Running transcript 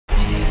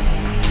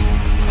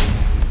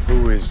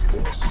is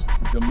this?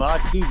 The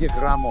Marquis de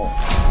Gramont.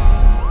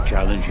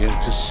 Challenge you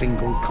to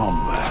single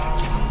combat.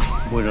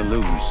 Win or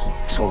lose,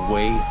 it's a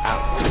way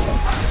out.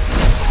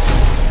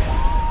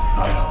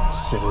 I don't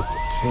sit at the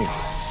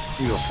table.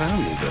 Your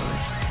family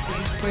does.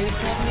 Please pray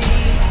for me.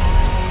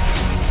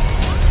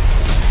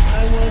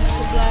 I was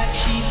the black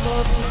sheep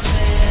of the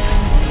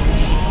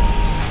family.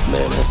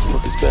 Man has to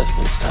look his best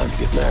when it's time to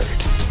get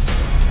married.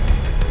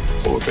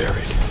 Or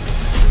buried.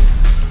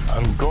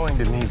 I'm going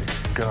to need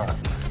a gun.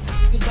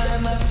 Goodbye,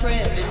 my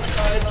friend, it's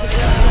hard to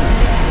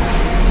die.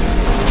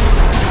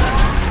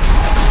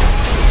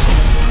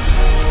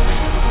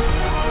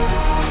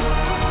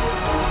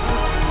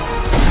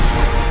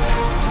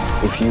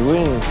 If you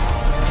win,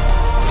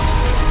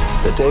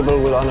 the table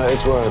will honor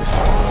its word.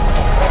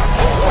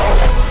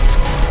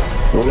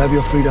 You'll have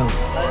your freedom.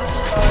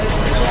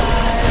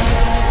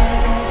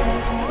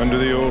 Under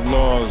the old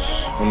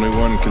laws, only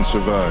one can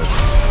survive.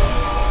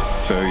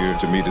 Failure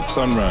to meet at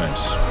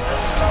sunrise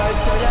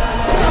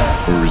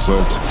will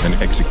result in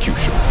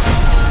execution.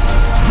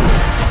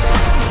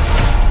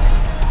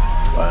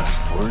 Last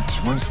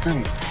words,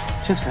 Winston?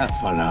 Just have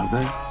fun out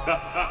there.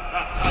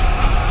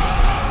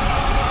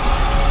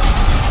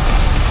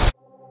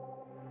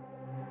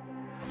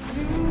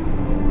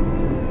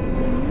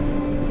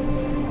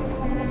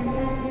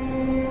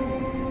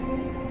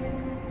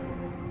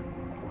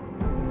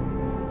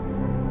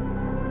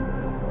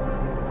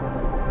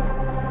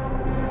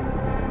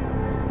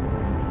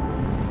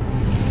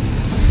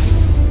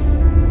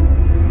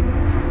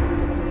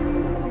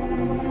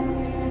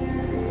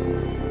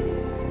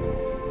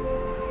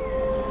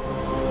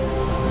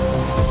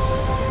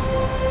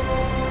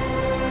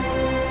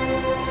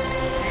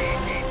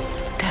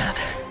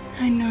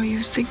 I know you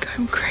think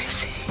I'm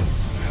crazy. I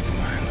have to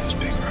lie in those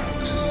big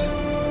rocks.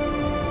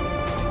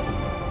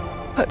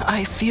 But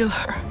I feel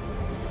her.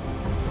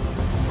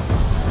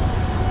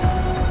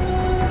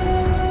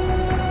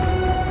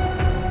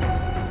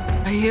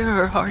 I hear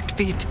her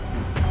heartbeat.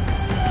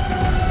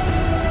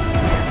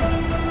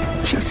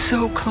 She's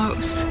so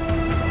close.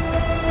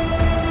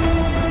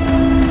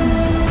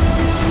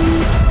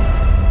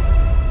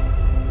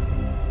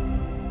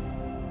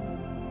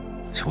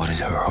 So what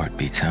does her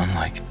heartbeat sound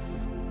like?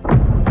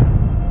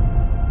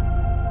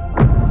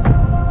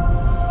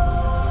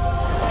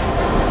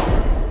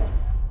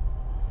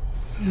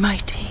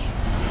 Mighty.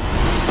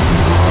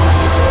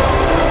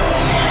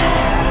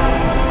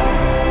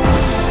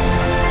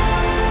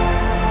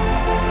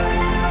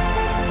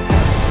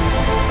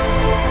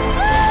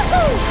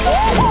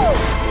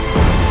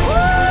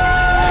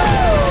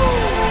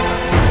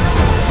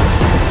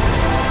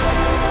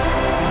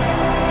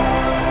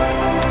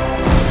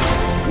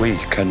 We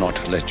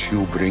cannot let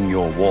you bring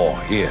your war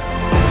here.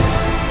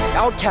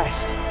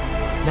 Outcast.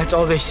 That's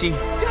all they see.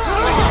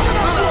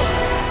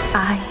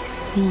 I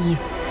see you.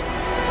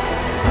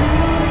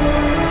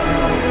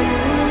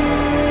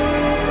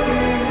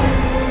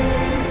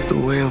 The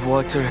way of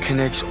water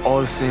connects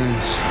all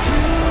things.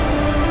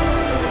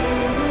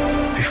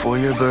 Before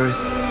your birth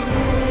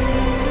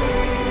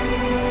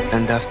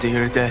and after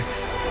your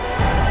death.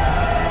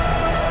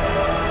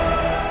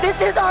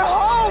 This is our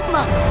home!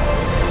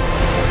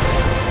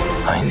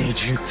 I need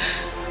you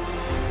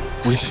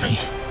with me.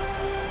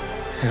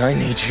 And I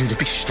need you to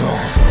be strong.